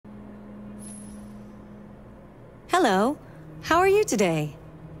Hello. How are you today?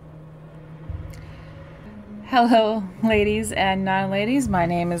 Hello, ladies and non-ladies. My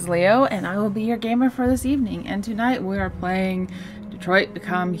name is Leo, and I will be your gamer for this evening. And tonight we are playing Detroit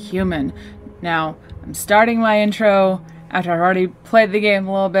Become Human. Now, I'm starting my intro after I've already played the game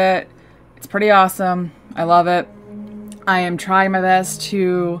a little bit. It's pretty awesome. I love it. I am trying my best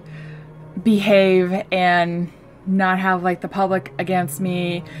to behave and not have like the public against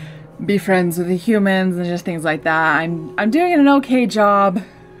me, be friends with the humans and just things like that. I'm doing an okay job.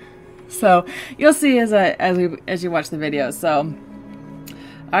 So you'll see as you watch the video. So, all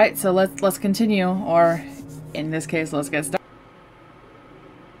right, so let's continue, or in this case, let's get started.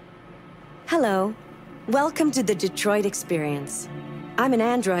 Hello. Welcome to the Detroit Experience. I'm an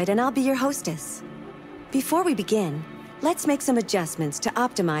android and I'll be your hostess. Before we begin, let's make some adjustments to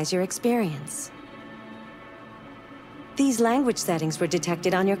optimize your experience. These language settings were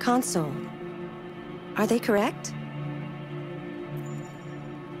detected on your console. Are they correct?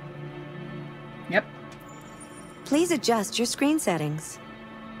 Yep. Please adjust your screen settings.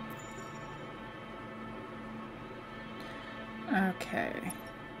 Okay.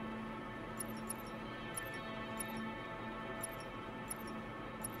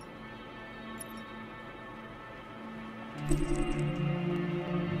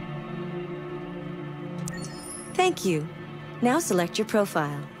 Thank you. Now select your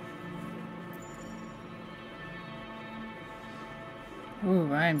profile.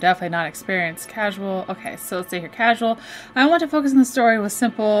 Ooh, I'm definitely not experienced. Casual. Okay, so let's see here. Casual. I want to focus on the story with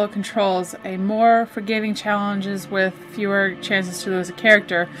simple controls. A more forgiving challenges with fewer chances to lose a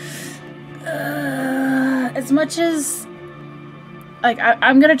character. As much as... like,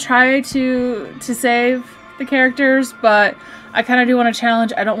 I'm gonna try to save the characters, but I kind of do want a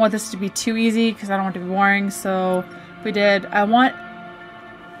challenge. I don't want this to be too easy because I don't want it to be boring. So we did. I want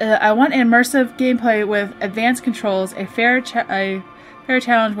immersive gameplay with advanced controls. A fair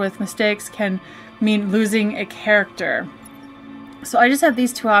challenge with mistakes can mean losing a character. So I just have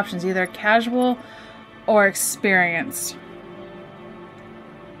these two options, either casual or experienced.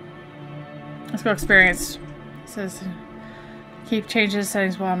 Let's go experienced. It says keep changes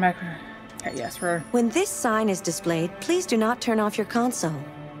settings while I'm okay, yes, we're... When this sign is displayed, please do not turn off your console.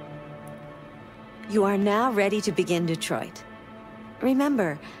 You are now ready to begin Detroit.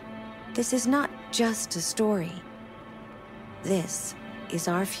 Remember, this is not just a story. This is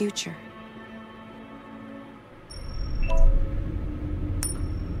our future.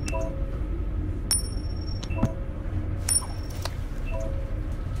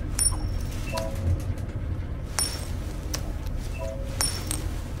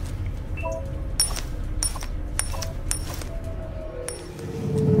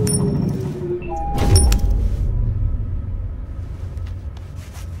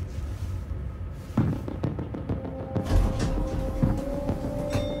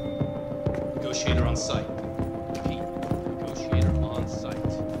 Negotiator on site. Repeat. Negotiator on site.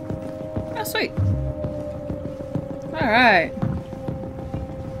 Oh, sweet. Alright.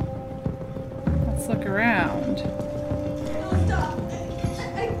 Let's look around. No, stop.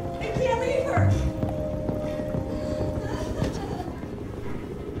 I can't leave her.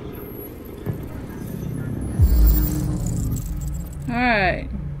 Alright.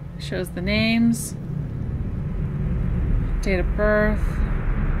 Shows the names. Date of birth.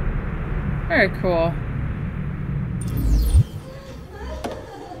 Very cool.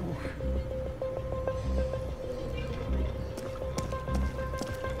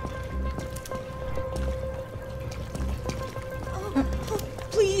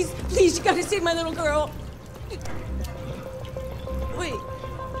 Please, you gotta save my little girl. Wait.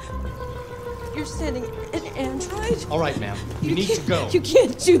 You're sending an android? All right, ma'am. You need to go. You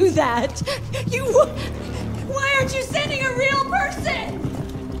can't do that. Why aren't you sending a real person?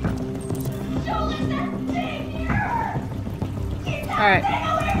 Don't let that thing here! Keep that thing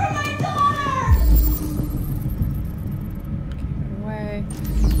away from my daughter! Away.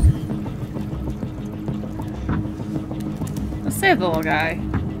 Let's save the little guy.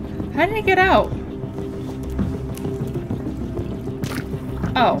 How did he get out?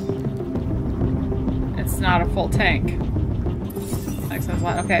 Oh. It's not a full tank. That sounds a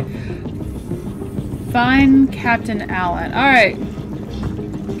lot. Okay. Find Captain Allen. Alright.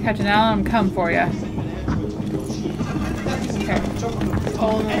 Captain Allen, I'm coming for you. Okay.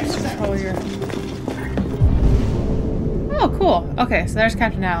 Control your... Oh, cool. Okay, so there's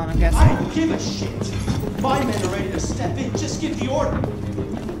Captain Allen, I'm guessing. I don't give a shit. My men are ready to step in. Just give the order.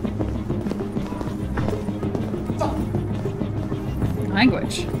 Fuck.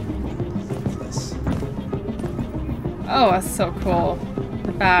 Language. Oh, that's so cool.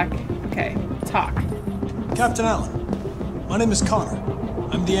 The back. Okay, talk. Captain Allen, my name is Connor.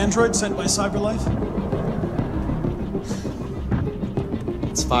 I'm the android sent by CyberLife.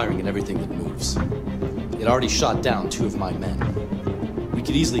 It's firing at everything that moves. It already shot down 2 of my men. We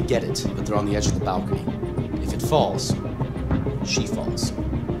could easily get it, but they're on the edge of the balcony. If it falls, she falls.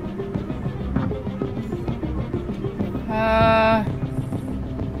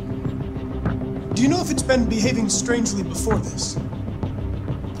 Do you know if it's been behaving strangely before this?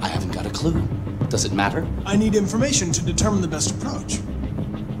 I haven't got a clue. Does it matter? I need information to determine the best approach.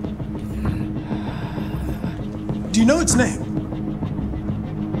 Do you know its name?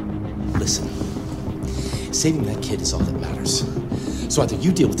 Listen, saving that kid is all that matters. So either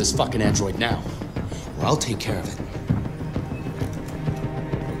you deal with this fucking android now, or I'll take care of it.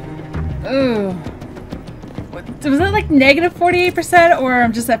 Ooh. Was that like negative 48% or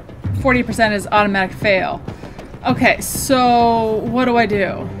I'm just at 40% is automatic fail? Okay, so what do I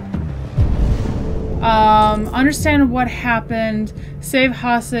do? Understand what happened. Save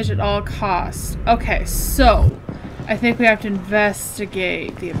hostage at all costs. Okay, so I think we have to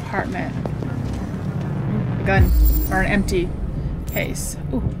investigate the apartment. A gun or an empty case.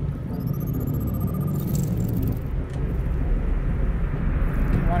 Ooh.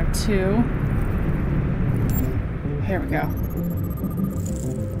 1 or 2. Here we go.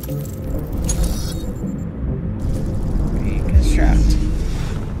 Reconstruct.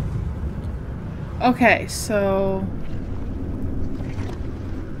 Okay, so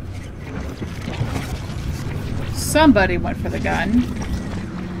somebody went for the gun.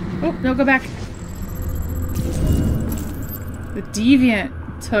 Oh, no, go back. The deviant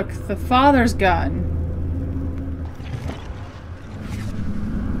took the father's gun.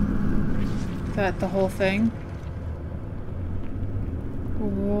 Is that the whole thing?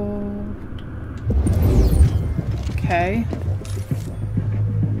 Whoa. Okay.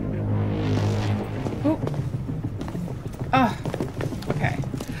 Oh. Oh. Okay.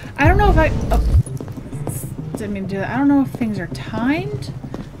 I don't know if I... Oh. Didn't mean to do that. I don't know if things are timed.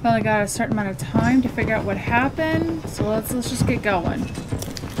 I've only got a certain amount of time to figure out what happened. So let's just get going.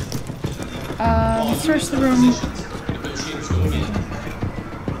 Search the room.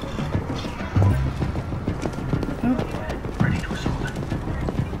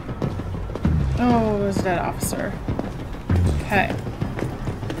 Oh, it was a dead officer. Okay.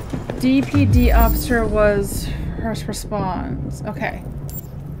 DPD officer was first response. Okay.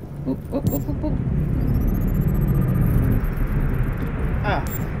 Oop, oop, oop, oop, oop. Oh.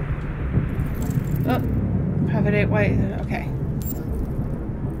 Oh. Private 8 white. Okay.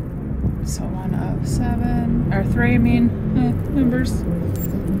 So 1 of 7. Or 3, I mean. Numbers.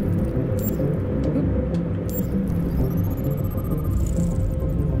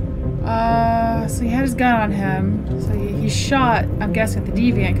 So he had his gun on him. So he shot, I'm guessing, at the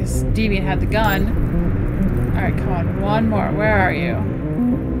Deviant, because Deviant had the gun. Alright, come on. One more. Where are you?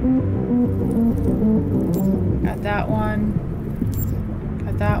 Got that one.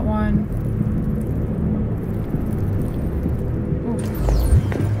 Got that one. Ooh.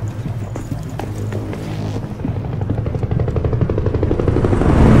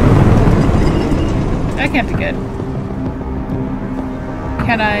 That can't be good.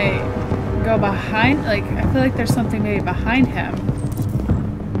 Can I go behind? Like, I feel like there's something maybe behind him.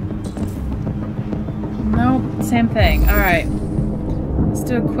 Nope, same thing. Alright. Let's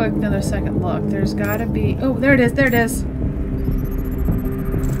do a quick another second look. There's gotta be... Oh, there it is, there it is.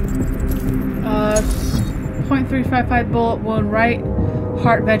 .355 bullet wound, right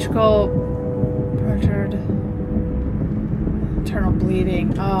heart ventricle ruptured. Internal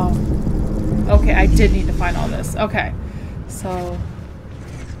bleeding. Oh. Okay, I did need to find all this. Okay. So...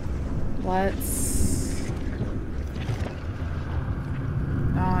 let's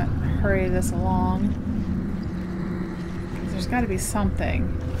not hurry this along, because there's got to be something.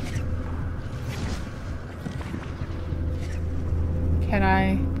 Can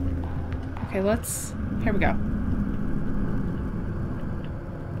I? Okay, let's. Here we go.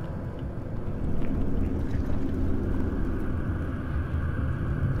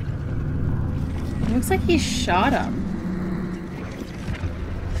 It looks like he shot him.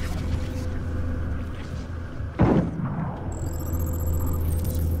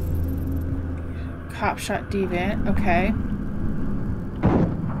 Cop shot Deviant. Okay.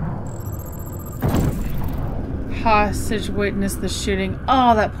 Hostage witnessed the shooting.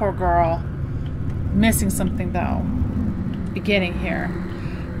 Oh, that poor girl. Missing something though. Beginning here.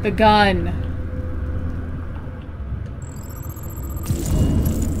 The gun.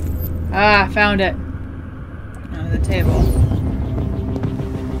 Ah, found it. Under the table.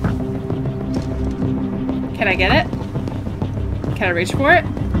 Can I get it? Can I reach for it?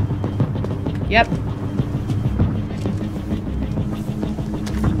 Yep.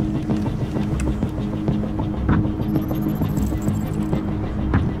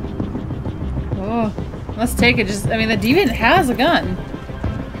 Let's take it. Just, I mean, the deviant has a gun.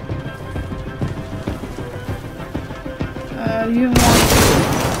 You have one.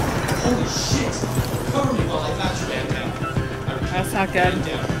 Holy shit! Cover me while I patch your man down. That's not good.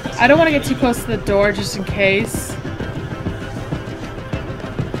 I don't want to get too close to the door just in case.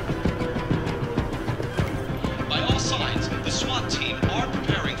 By all signs, the SWAT team are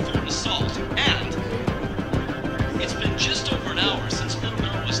preparing for an assault, and it's been just over an hour since little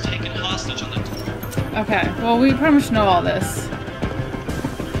girl was taken hostage on the... Okay, well, we pretty much know all this.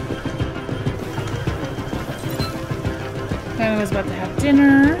 Family was about to have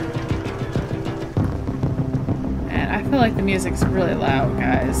dinner. And I feel like the music's really loud,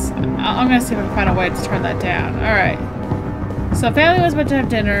 guys. I'm gonna see if I can find a way to turn that down. Alright. So family was about to have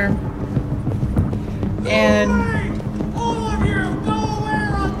dinner. And All of you,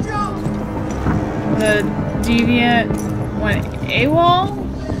 nowhere on jump! the deviant went AWOL?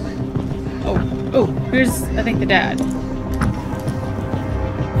 Oh, here's, I think, the dad.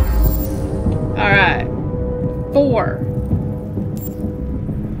 Alright. 4.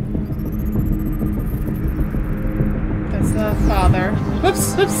 That's the father.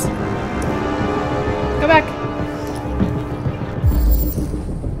 Whoops. Go back.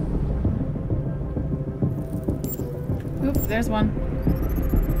 Oop, there's one.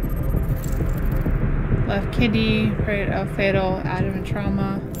 Left kidney, afraid of fatal abdomen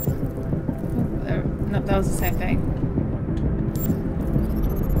trauma. Oop, there, nope, that was the same thing.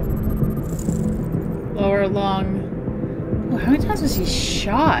 Lower lung. Ooh, how many times was he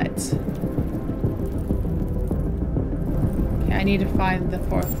shot? Okay, I need to find the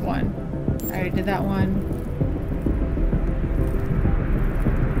 4th one. I already did that one.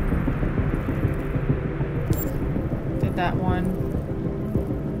 Did that one.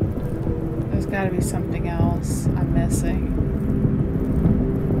 There's got to be something else I'm missing.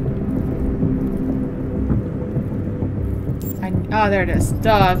 Oh, there it is.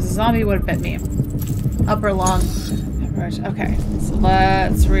 Duh, the zombie would have bit me. Upper lung. Okay, so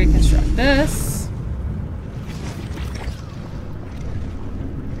let's reconstruct this.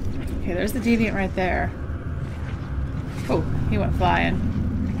 Okay, there's the deviant right there. Oh, he went flying.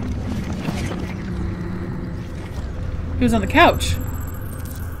 He was on the couch.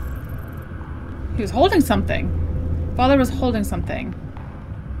 He was holding something. Father was holding something.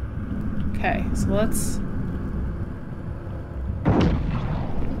 Okay, so let's...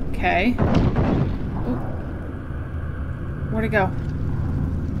 Okay. Ooh. Where'd it go?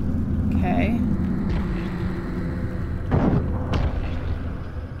 Okay.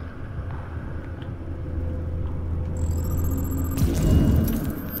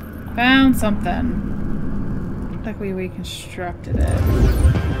 Found something. Looks like we reconstructed it.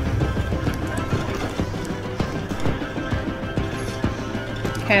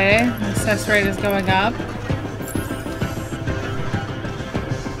 Okay, the success rate is going up.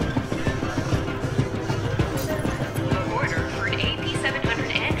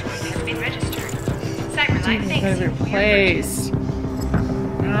 It's been replaced.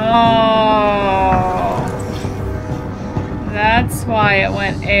 Oh, that's why it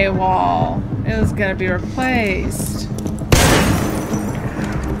went AWOL. It was gonna be replaced.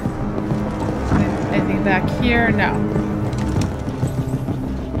 Anything back here? No.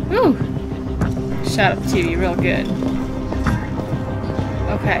 Ooh, shut up the TV real good.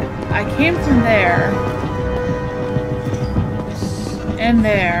 Okay, I came from there. And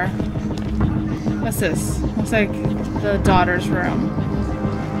there. What's this? Looks like the daughter's room.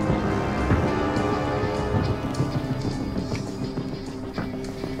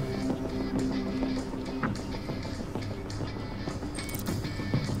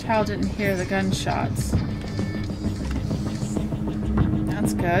 Child didn't hear the gunshots.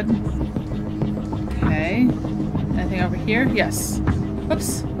 That's good. Okay. Anything over here? Yes.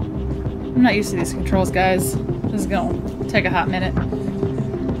 Whoops. I'm not used to these controls, guys. This is gonna take a hot minute.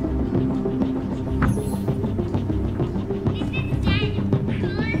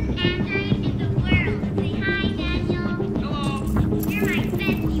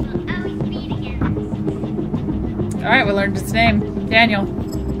 Alright, we learned its name. Daniel.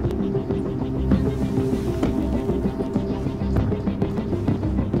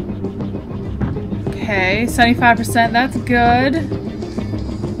 Okay, 75%, that's good.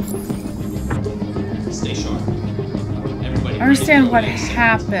 Stay sharp. Everybody, I understand what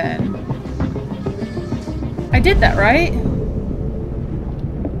happened. I did that, right?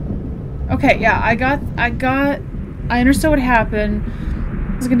 Okay, yeah, I understood what happened.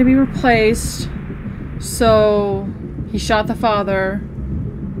 It was gonna be replaced. So he shot the father,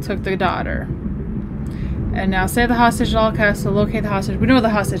 took the daughter. And now save the hostage at all costs. So locate the hostage. We know where the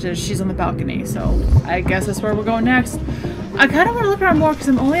hostage is. She's on the balcony. So I guess that's where we're going next. I kind of want to look around more because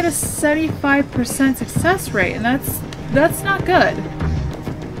I'm only at a 75% success rate, and that's not good.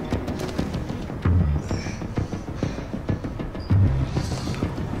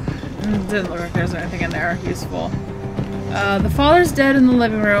 Didn't look like there's anything in there useful. The father's dead in the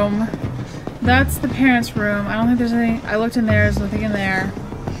living room. That's the parents' room. I don't think there's anything. I looked in there. There's nothing in there.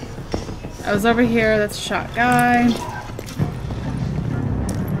 I was over here. That's a shot guy.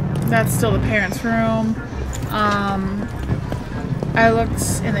 That's still the parents' room. I looked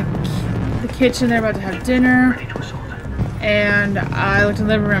in the kitchen. They're about to have dinner. And I looked in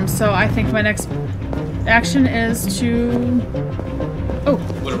the living room. So I think my next action is to... Oh.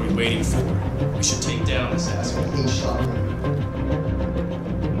 What are we waiting for? We should take down this asshole. He shot him.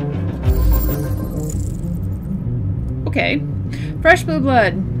 Okay. Fresh blue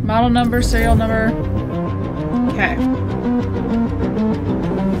blood. Model number, serial number. Okay.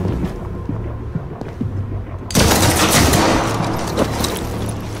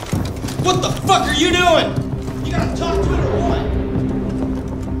 What the fuck are you doing? You gotta talk to it or what?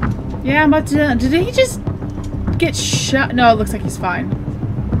 Yeah, I'm about to... Did he just get shot? No, it looks like he's fine.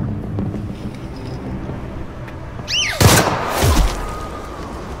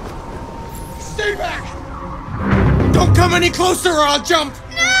 Stay back! Don't come any closer or I'll jump!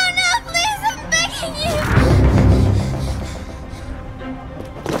 No, please, I'm begging you!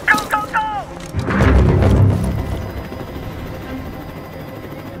 Go!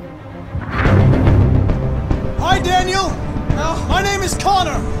 Hi, Daniel! My name is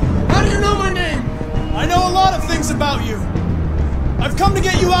Connor! How do you know my name? I know a lot of things about you. I've come to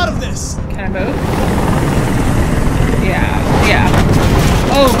get you out of this. Can I move? Yeah.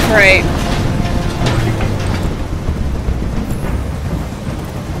 Oh, great.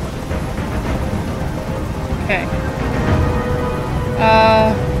 Okay.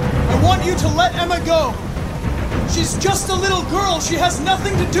 I want you to let Emma go. She's just a little girl. She has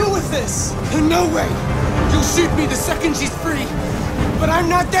nothing to do with this. No way! You'll shoot me the second she's free. But I'm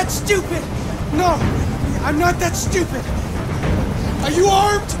not that stupid! No! I'm not that stupid! Are you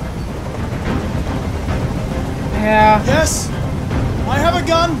armed? Yeah. Yes. I have a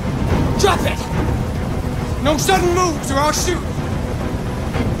gun. Drop it! No sudden moves or I'll shoot!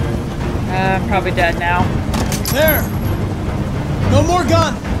 I'm probably dead now. There. No more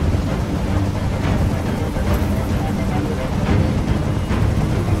gun.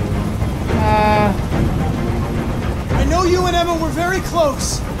 I know you and Emma were very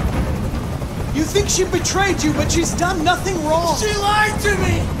close. You think she betrayed you, but she's done nothing wrong. She lied to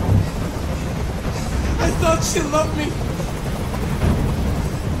me! I thought she loved me.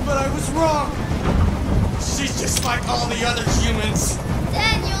 But I was wrong. She's just like all the other humans.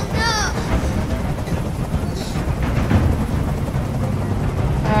 Daniel, no!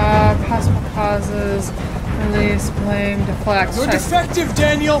 Possible causes, release, blame, deflect. You're defective,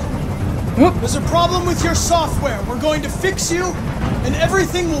 Daniel. Oop. There's a problem with your software. We're going to fix you, and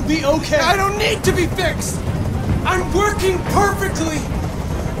everything will be okay. I don't need to be fixed! I'm working perfectly!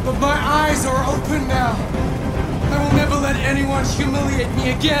 But my eyes are open now. I will never let anyone humiliate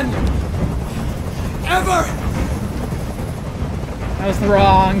me again. Ever! That was the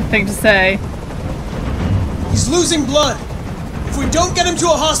wrong thing to say. He's losing blood. If we don't get him to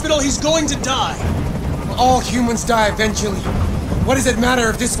a hospital, he's going to die. All humans die eventually. What does it matter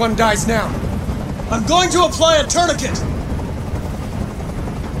if this one dies now? I'm going to apply a tourniquet.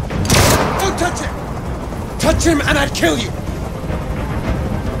 Don't touch him! Touch him and I'd kill you!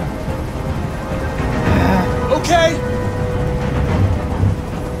 Okay.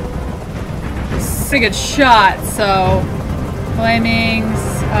 It's a good shot, so... Flaming,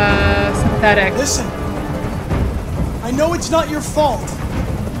 sympathetic. Listen. I know it's not your fault.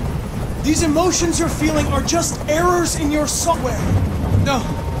 These emotions you're feeling are just errors in your software. No,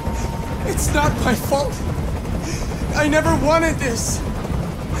 it's not my fault. I never wanted this.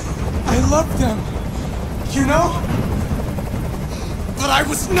 I loved them, you know? But I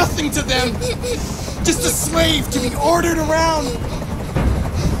was nothing to them. Just a slave to be ordered around.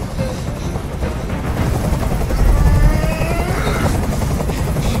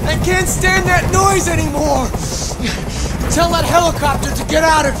 I can't stand that noise anymore. Tell that helicopter to get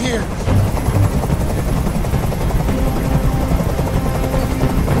out of here.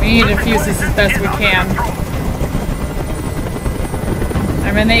 We need to defuse this as best we can.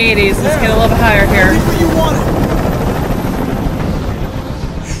 I'm in the 80s. Let's get a little bit higher here. Get what you wanted.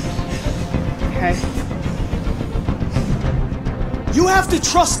 Okay. You have to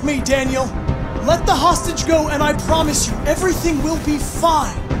trust me, Daniel. Let the hostage go, and I promise you, everything will be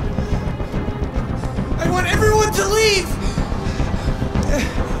fine. I want everyone to leave!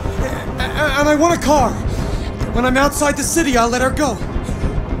 And I want a car. When I'm outside the city, I'll let her go.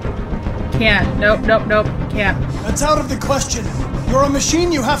 Can't. Nope, nope, nope. Can't. That's out of the question. You're a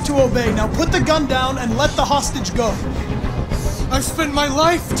machine you have to obey. Now put the gun down and let the hostage go. I've spent my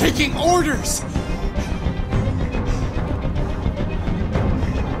life taking orders.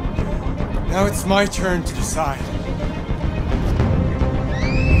 Now it's my turn to decide.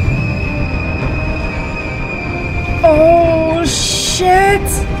 Oh, shit!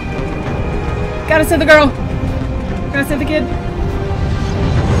 Gotta save the girl. Gotta save the kid.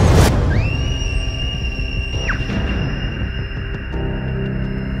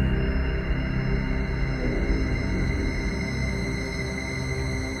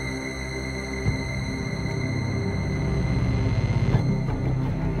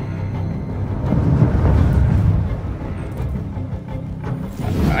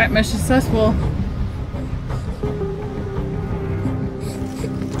 Alright, mission successful.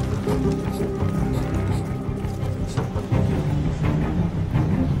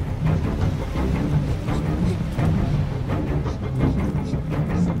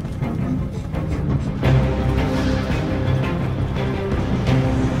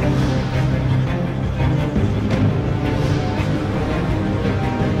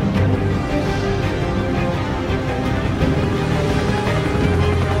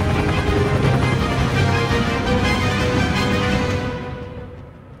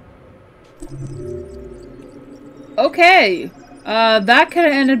 Okay, that could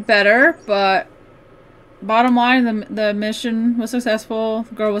have ended better, but bottom line, the mission was successful.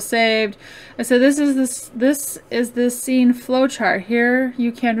 The girl was saved. I said this is the scene flowchart. Here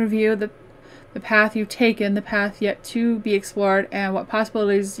you can review the path you've taken, the path yet to be explored, and what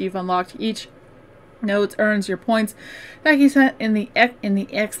possibilities you've unlocked. Each note earns your points that you sent in the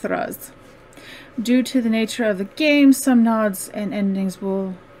extras. Due to the nature of the game, some nods and endings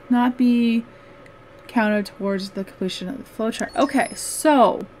will not be counted towards the completion of the flowchart. Okay,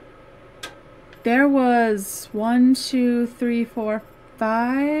 so there was 1, 2, 3, 4,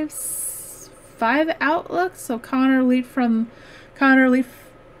 5 outlooks. So Connor leaped for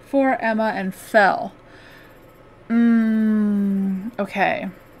Emma and fell. Okay.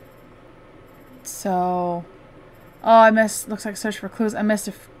 So, oh, I missed. Looks like search for clues. I missed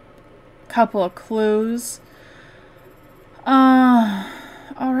a couple of clues.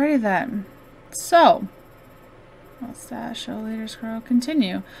 Alrighty then. So, what's that? Show later, scroll,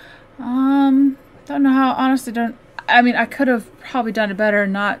 continue. Don't know how, honestly, I mean, I could have probably done it better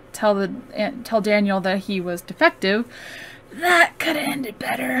and not tell Daniel that he was defective. That could have ended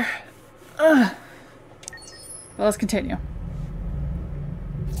better. Ugh. Well, let's continue.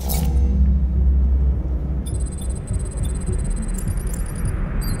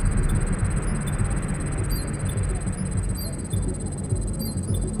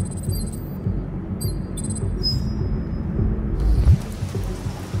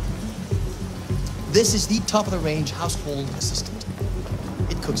 This is the top-of-the-range household assistant.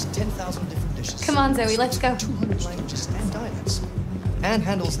 It cooks 10,000 different dishes. Come on, Zoe, let's go. 200 languages and dialects. And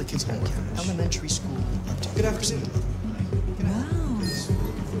handles the kids' home care, elementary school. Good afternoon. Wow.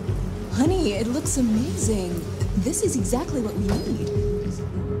 Honey, it looks amazing. This is exactly what we need.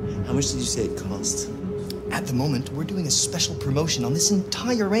 How much did you say it cost? At the moment, we're doing a special promotion on this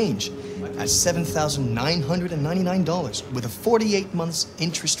entire range at $7,999 with a 48 months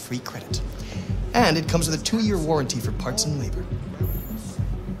interest-free credit. And it comes with a 2-year warranty for parts and labor.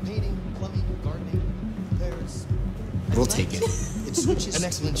 Painting, plumbing, gardening, repairs. We'll take it. It switches an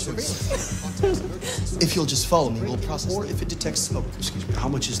excellent choice. If you'll just follow me, we'll process. Or if it detects smoke. Excuse me, how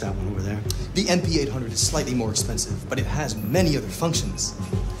much is that one over there? The MP800 is slightly more expensive, but it has many other functions.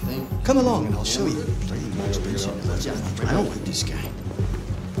 Come along and I'll show you. I don't like this guy.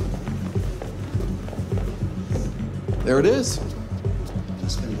 There it is.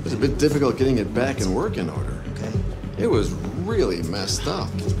 It was a bit difficult getting it back in working order. Okay. It was really messed up.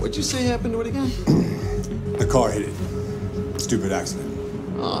 What'd you say happened to it again? The car hit it. Stupid accident.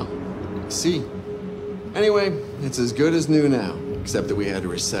 Ah, I see. Anyway, it's as good as new now, except that we had to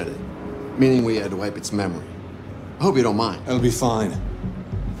reset it. Meaning we had to wipe its memory. I hope you don't mind. It'll be fine.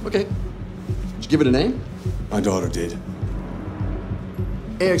 Okay. Did you give it a name? My daughter did.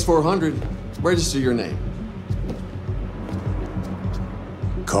 AX400, register your name.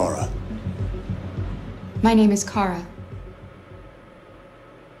 Kara. My name is Kara.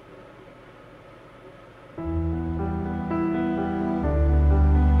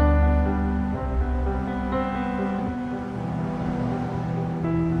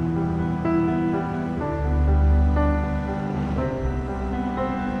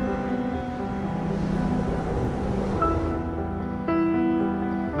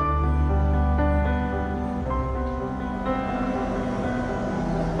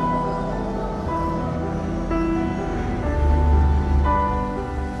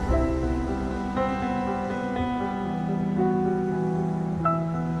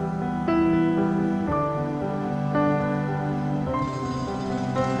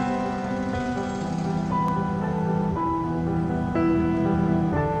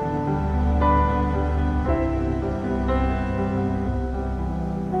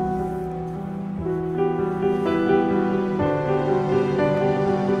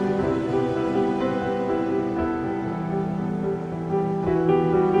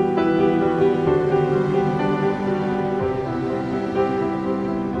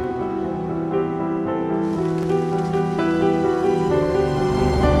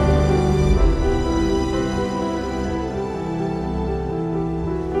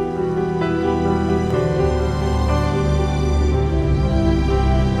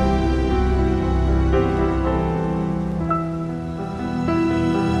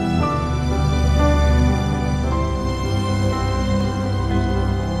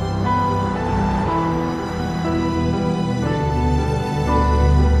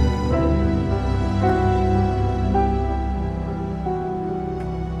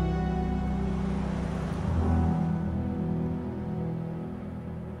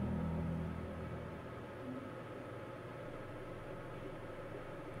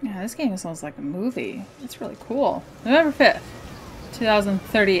 Yeah, this game sounds like a movie. It's really cool. November 5th,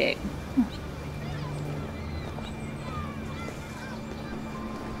 2038.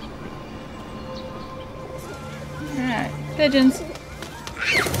 Alright, pigeons.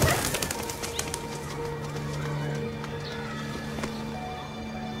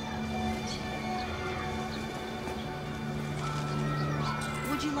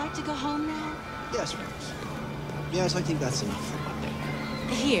 Would you like to go home now? Yes, Rose. Yes, I think that's enough for one day.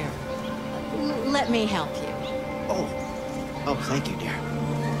 Here. Let me help you. Oh, thank you, dear.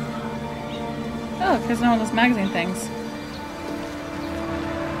 Oh, because one of those magazine things.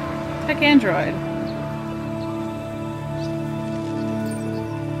 Tech Android.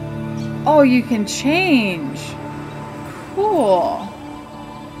 Oh, you can change. Cool.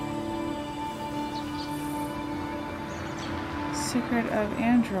 Secret of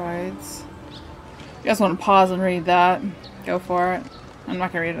Androids. You guys want to pause and read that? Go for it. I'm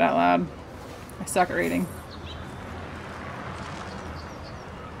not gonna read it out loud. I suck at reading.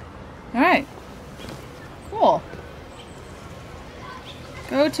 Alright. Cool.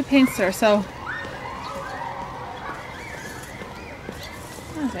 Go to Paint Store. So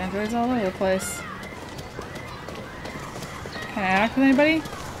there's androids all over the place. Can I act with anybody?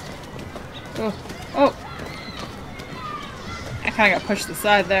 Oh. Oh! I kinda got pushed to the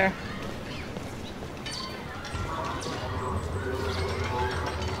side there.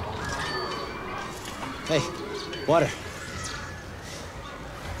 Hey, water.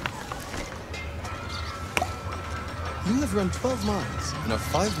 You have run 12 miles and are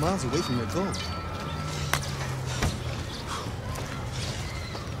 5 miles away from your goal. —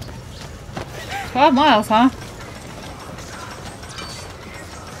 12 miles, huh?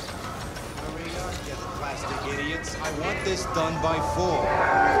 Hurry up, you plastic idiots. I want this done by 4.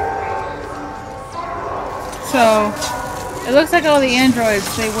 So, it looks like all the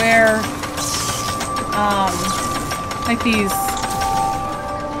androids, they wear, like these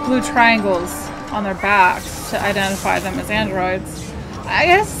blue triangles on their backs to identify them as androids. I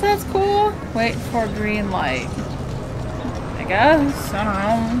guess that's cool. Wait for green light. I guess. I don't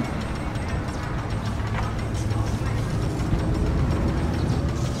know.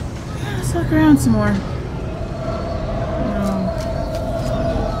 Let's look around some more.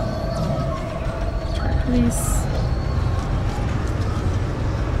 Police.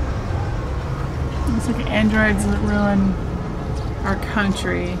 Looks like androids that ruin our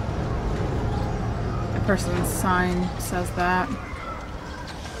country. The person's sign says that.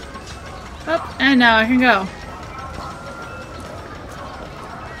 Oh, and now I can go.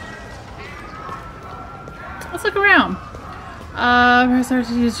 Let's look around. Press R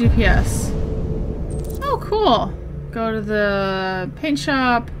to use GPS. Oh, cool. Go to the paint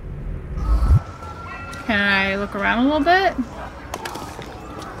shop. Can I look around a little bit?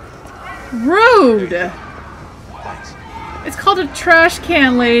 Rude! It's called a trash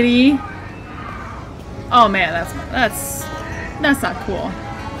can, lady. Oh man, that's not cool.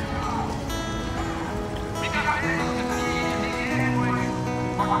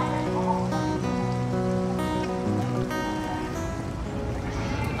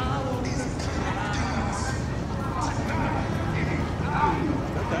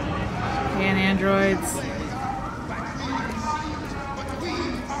 And androids.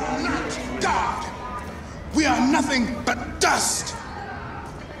 God! We are nothing but dust!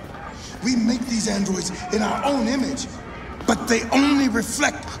 We make these androids in our own image, but they only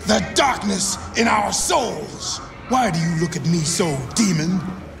reflect the darkness in our souls. Why do you look at me so, demon?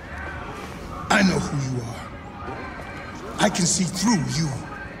 I know who you are. I can see through you.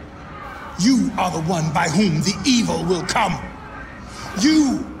 You are the one by whom the evil will come.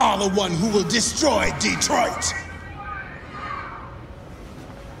 You are the one who will destroy Detroit.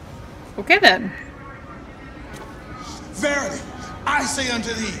 Okay then. Verily, I say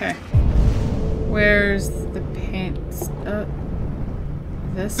unto thee. Okay. Where's the paint?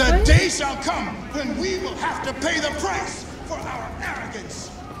 This way? The day shall come when we will have to pay the price for our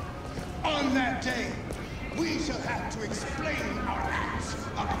arrogance. On that day, we shall have to explain our acts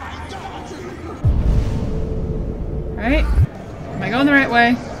of idolatry. Right? Am I going the right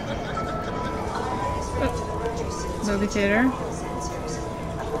way? Oh. Movie theater.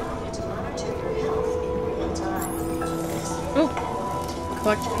 Oh.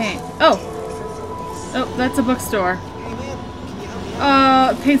 Collect paint. Oh. Oh, that's a bookstore.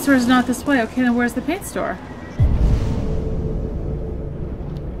 Paint store is not this way. Okay, then where's the paint store?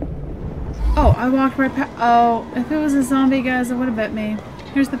 Oh, I walked right past. Oh, if it was a zombie, guys, it would have bit me.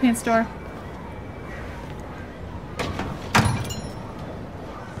 Here's the paint store.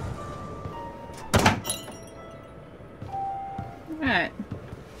 Alright.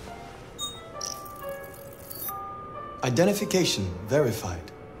 Identification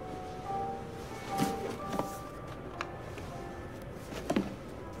verified.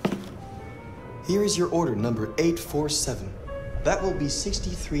 Here is your order number 847. That will be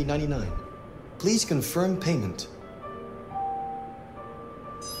 $63.99. Please confirm payment.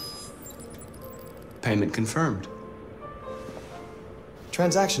 Payment confirmed.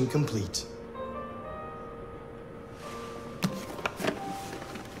 Transaction complete.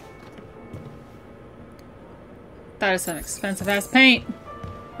 That is some expensive ass paint.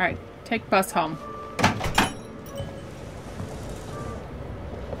 Alright, take bus home.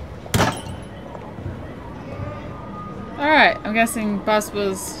 Alright, I'm guessing bus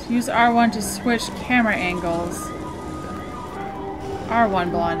was use R1 to switch camera angles. R1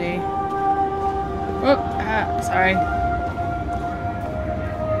 Blondie. Whoop, sorry.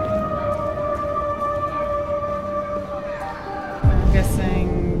 I'm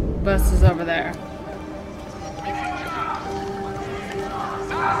guessing bus is over there.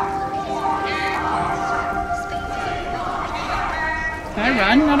 Can I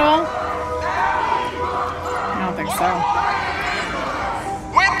run at all? I don't think so.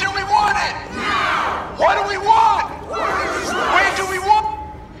 When do we want it? What do we want? Where do we want?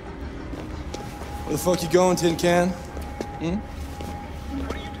 Where the fuck you going, Tin Can? Hmm?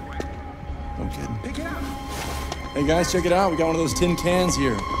 I'm kidding. Pick it up. Hey guys, check it out. We got one of those tin cans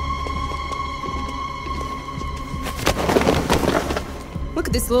here. Look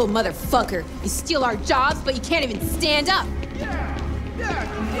at this little motherfucker. You steal our jobs, but you can't even stand up.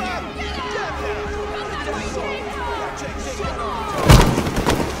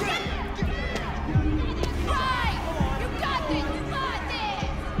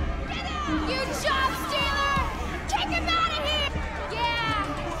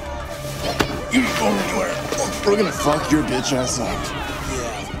 You ain't going anywhere. We're gonna fuck your bitch ass up.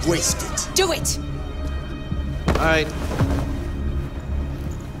 Yeah, waste it. Do it! Alright.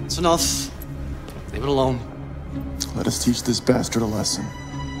 It's enough. Leave it alone. Let us teach this bastard a lesson.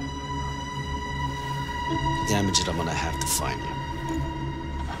 Damage it, I'm gonna have to find you.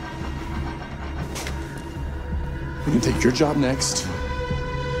 We can take your job next.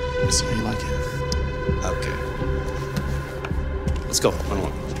 We'll see how you like it. Okay. Let's go. Run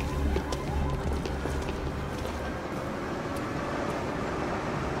along.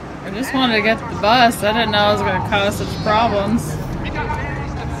 I just wanted to get the bus. I didn't know it was going to cause such problems.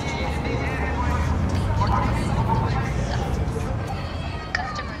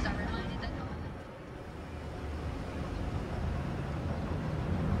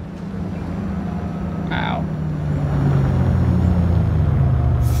 Wow.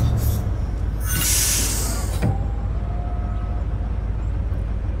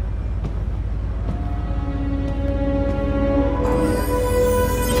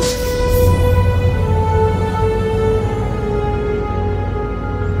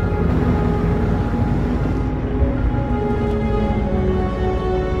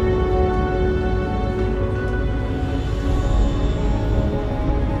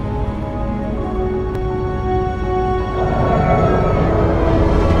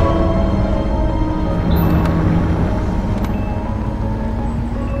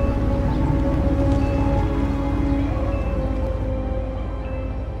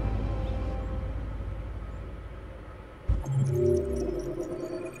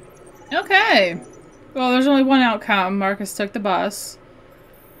 Okay. Well, there's only one outcome. Marcus took the bus.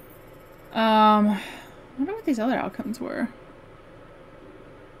 I wonder what these other outcomes were.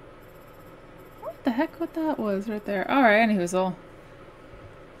 What the heck what that was right there? Alright, anyhoozle.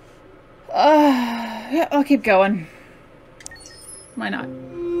 Yeah, I'll keep going. Why not? Oh,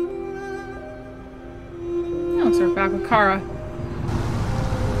 looks like we're back with Kara.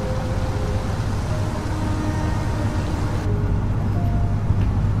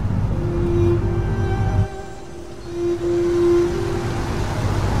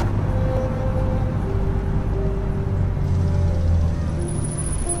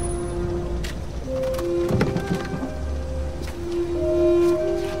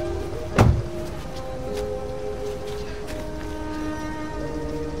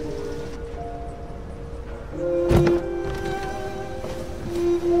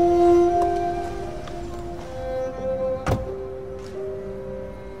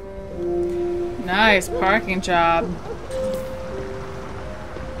 Nice parking job.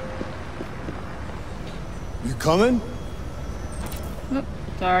 You coming? Oh,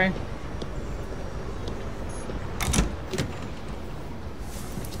 sorry.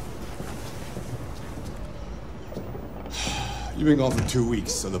 You've been gone for 2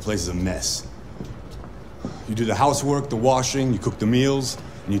 weeks, so the place is a mess. You do the housework, the washing, you cook the meals,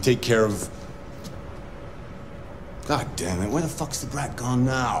 and you take care of... God damn it, where the fuck's the brat gone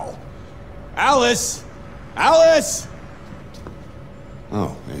now? Alice! Alice!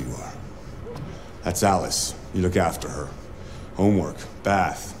 Oh, there you are. That's Alice. You look after her. Homework,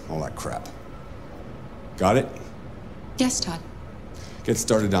 bath, all that crap. Got it? Yes, Todd. Get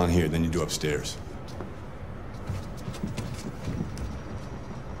started down here, then you do upstairs.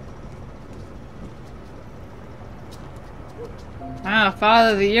 Ah,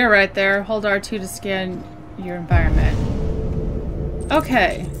 Father of the Year right there. Hold R2 to scan your environment.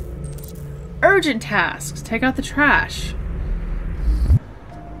 Okay. Urgent tasks. Take out the trash.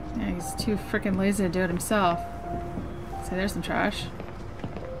 Yeah, he's too freaking lazy to do it himself. So there's some trash.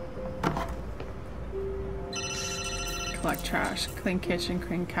 Collect trash. Clean kitchen,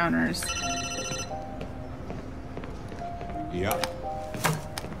 clean counters. Yeah.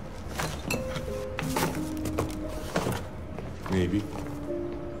 Maybe.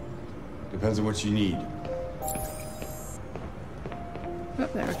 Depends on what you need. Oh,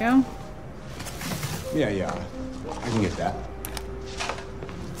 there we go. Yeah. I can get that.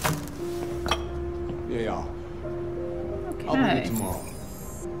 Yeah. Okay. I'll bring it tomorrow.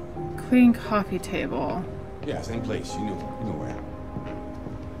 Clean coffee table. Yeah, same place. You know where.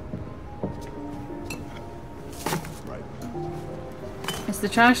 Right. It's the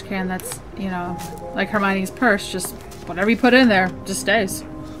trash can that's, you know, like Hermione's purse. Just whatever you put in there, just stays.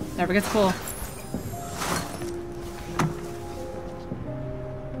 Never gets full.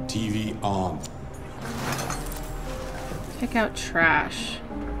 TV on. Take out trash.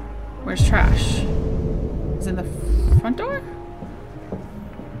 Where's trash? Is it in the front door?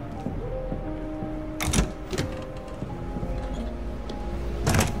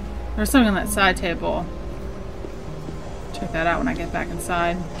 There's something on that side table. Check that out when I get back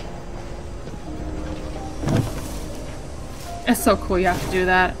inside. It's so cool you have to do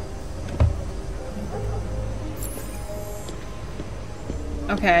that.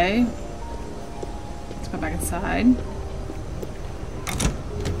 Okay. Let's go back inside.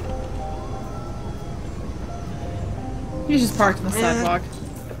 He's just parked on the sidewalk.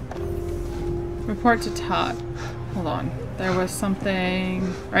 Report to Todd. Hold on. There was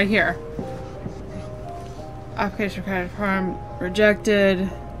something right here. Application for credit farm rejected.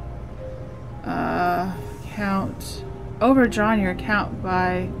 Account overdrawn your account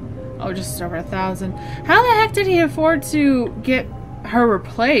by just over 1,000. How the heck did he afford to get her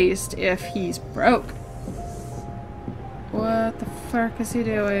replaced if he's broke? What the fuck is he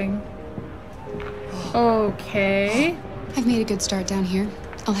doing? Okay. I've made a good start down here.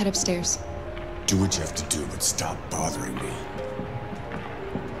 I'll head upstairs. Do what you have to do, but stop bothering me.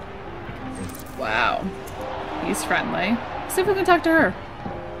 Wow. He's friendly. Let's see if we can talk to her.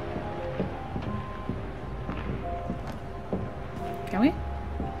 Can we?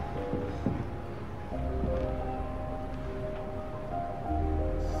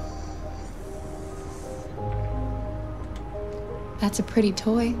 That's a pretty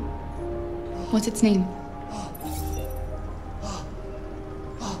toy. What's its name?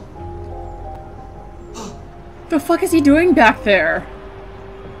 The fuck is he doing back there?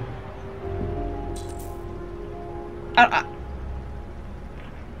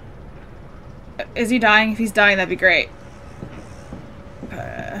 Is he dying? If he's dying, that'd be great.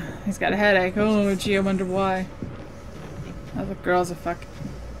 He's got a headache. Oh, gee, I wonder why. Oh, the girl's a fuck.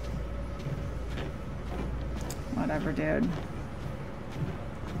 Whatever, dude.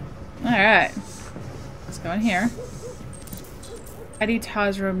 Alright. Let's go in here. Eddie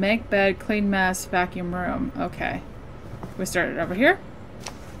Todd's room. Make bed, clean mess, vacuum room. Okay. We started over here.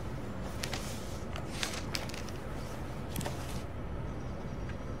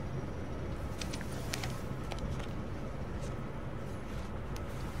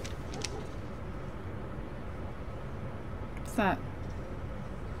 What's that?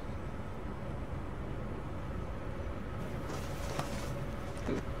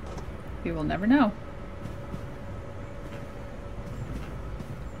 Ooh. We will never know.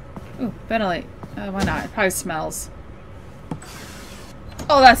 Ooh, ventilate. Why not? It probably smells.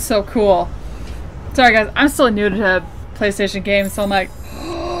 Oh, that's so cool. Sorry guys, I'm still new to PlayStation games, so I'm like...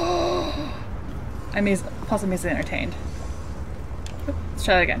 plus I'm easily entertained. Let's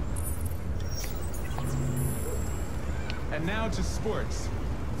try that again. And now to sports.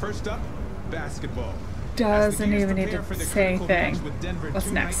 First up, basketball. Doesn't even need to say anything.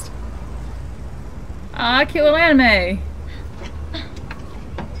 What's next? Ah, cute little anime.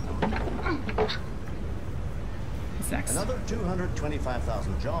 What's next? Another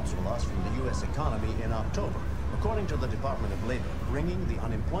 225,000 jobs were lost from the U.S. economy in October, according to the Department of Labor, bringing the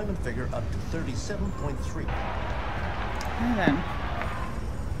unemployment figure up to 37.3. Okay, then.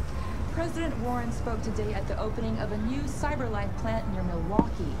 President Warren spoke today at the opening of a new CyberLife plant near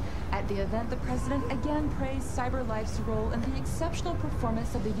Milwaukee. At the event, the president again praised CyberLife's role in the exceptional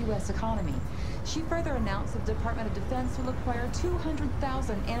performance of the U.S. economy. She further announced the Department of Defense will acquire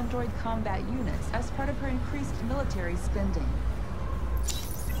 200,000 android combat units as part of her increased military spending.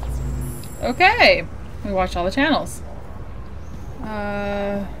 Okay, we watched all the channels.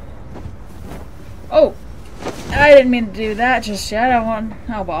 Oh, I didn't mean to do that just yet.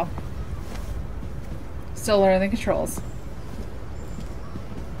 Oh well. Still learning the controls.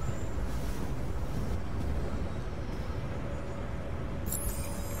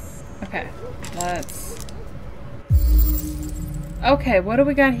 Okay, let's... Okay, what do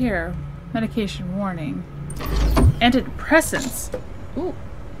we got here? Medication warning. Antidepressants. Ooh,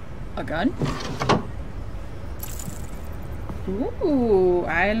 a gun? Ooh,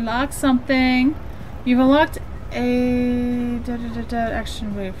 I unlocked something. You've unlocked a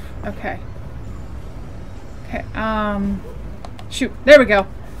action wave. Okay. Okay, shoot, there we go.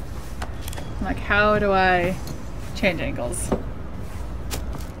 I'm like, how do I change angles?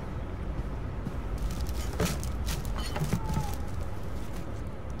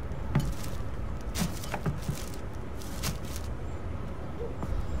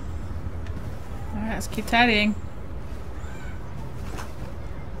 Alright, let's keep tidying.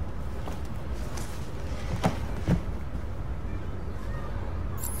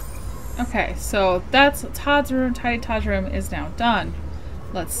 Okay, so that's Todd's room. Tidy Todd's room is now done.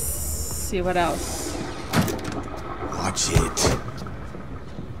 Let's see what else. Watch it.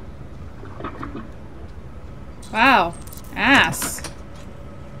 Wow, ass.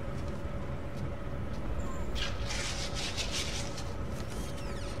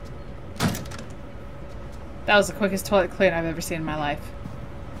 That was the quickest toilet clean I've ever seen in my life.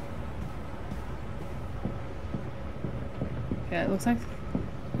 Okay, it looks like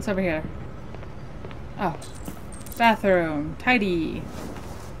it's over here. Oh. Bathroom. Tidy.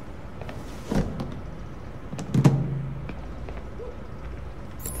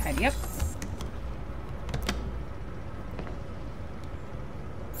 Tidy up.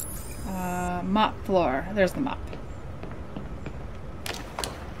 Mop floor. There's the mop.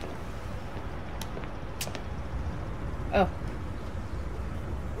 Oh.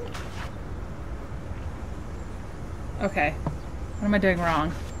 Okay. What am I doing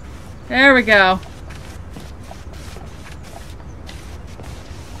wrong? There we go.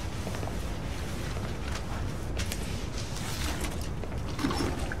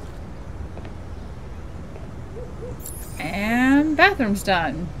 And bathroom's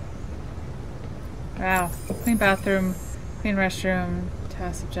done. Wow. Clean bathroom, clean restroom,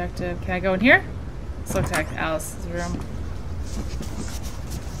 task objective. Can I go in here? This looks like Alice's room.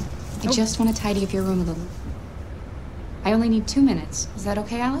 I just want to tidy up your room a little. I only need 2 minutes. Is that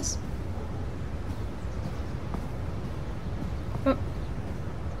okay, Alice? Oh.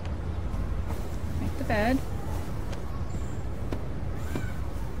 Make the bed.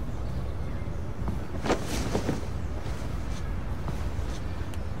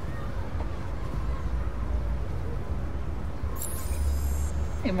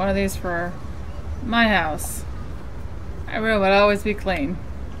 Need one of these for my house. My room would always be clean.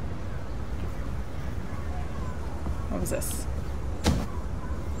 What was this?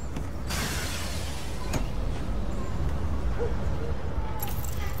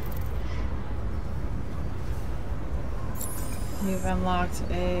 You've unlocked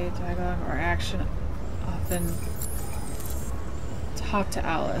a dialogue or action. Often talk to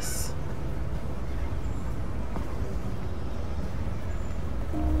Alice.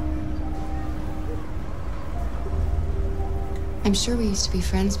 I'm sure we used to be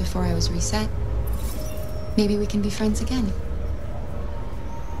friends before I was reset. Maybe we can be friends again.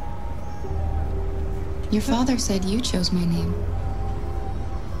 Your father said you chose my name.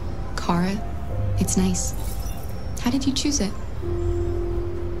 Kara. It's nice. How did you choose it?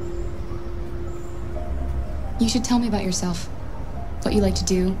 You should tell me about yourself. What you like to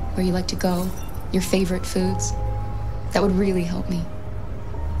do, where you like to go, your favorite foods. That would really help me.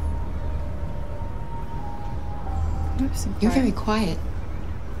 You're very quiet.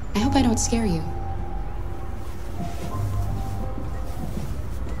 I hope I don't scare you.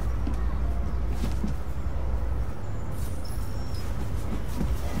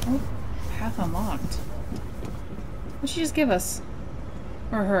 Oh, path unlocked. What'd she just give us?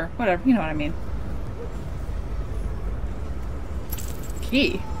 Or her, whatever, you know what I mean.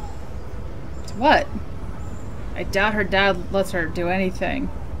 Key? To what? I doubt her dad lets her do anything.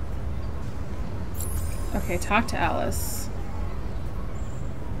 Okay, talk to Alice.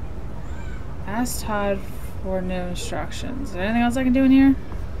 Ask Todd for new instructions. Is there anything else I can do in here?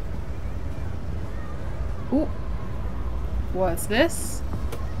 Ooh. What's this?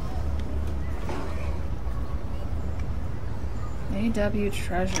 AW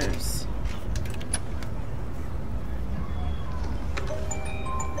Treasures.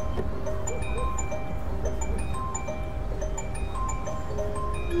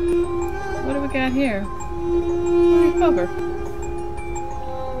 What do we got here? Cover.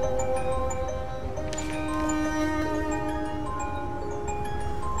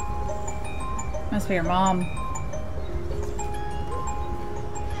 Must be your mom.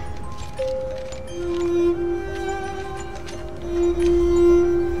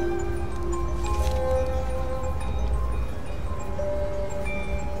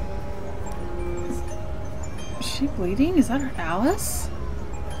 Is she bleeding? Is that her Alice?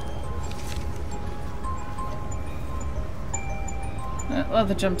 I love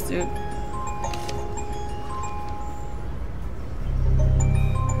the jumpsuit.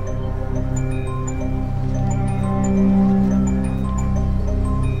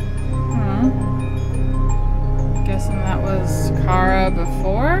 Guessing that was Kara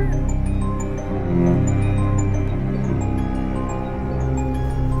before?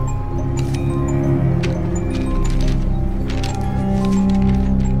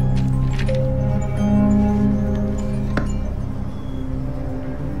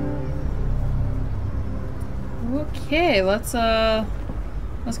 Okay, let's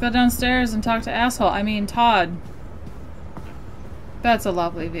go downstairs and talk to asshole. I mean Todd. That's a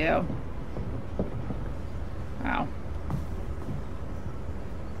lovely view. Wow.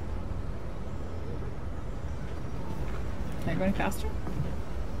 Am I going faster?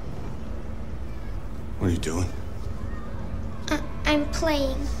 What are you doing? I'm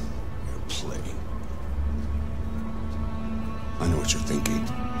playing. You're playing. I know what you're thinking.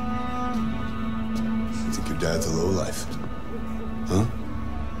 You think your dad's a lowlife? Huh?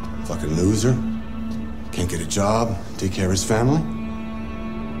 Fucking loser? Can't get a job, take care of his family?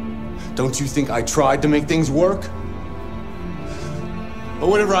 Don't you think I tried to make things work? But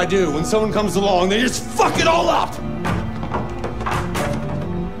whatever I do, when someone comes along, they just fuck it all up!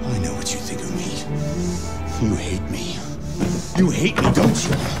 I know what you think of me. You hate me. You hate me, don't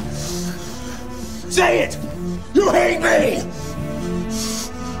you? Say it! You hate me!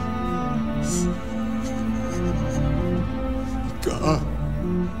 God.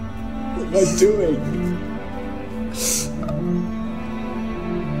 What am I doing?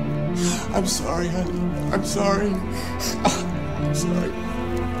 I'm sorry, honey. I'm sorry. I'm sorry.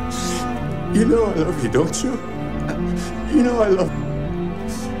 You know I love you, don't you? You know I love you.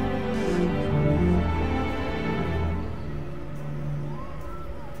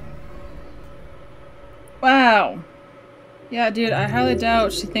 Wow. Yeah, dude, I highly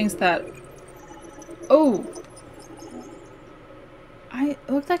doubt she thinks that. Oh! It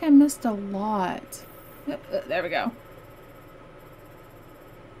looked like I missed a lot. There we go.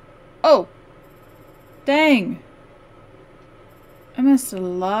 Oh! Dang! I missed a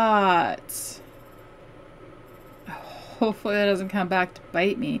lot. Hopefully that doesn't come back to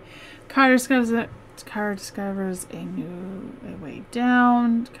bite me. Kara discovers a new way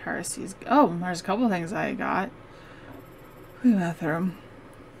down. Kara sees... Oh, there's a couple of things I got. Clean bathroom.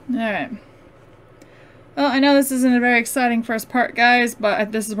 Alright. Well, I know this isn't a very exciting first part, guys,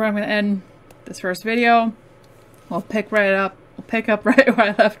 but this is where I'm going to end this first video. We'll pick right up. We'll pick up right where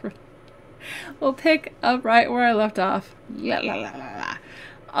I left. We'll pick up right where I left off. La, la, la, la, la.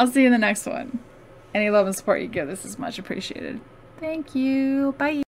 I'll see you in the next one. Any love and support you give, this is much appreciated. Thank you. Bye.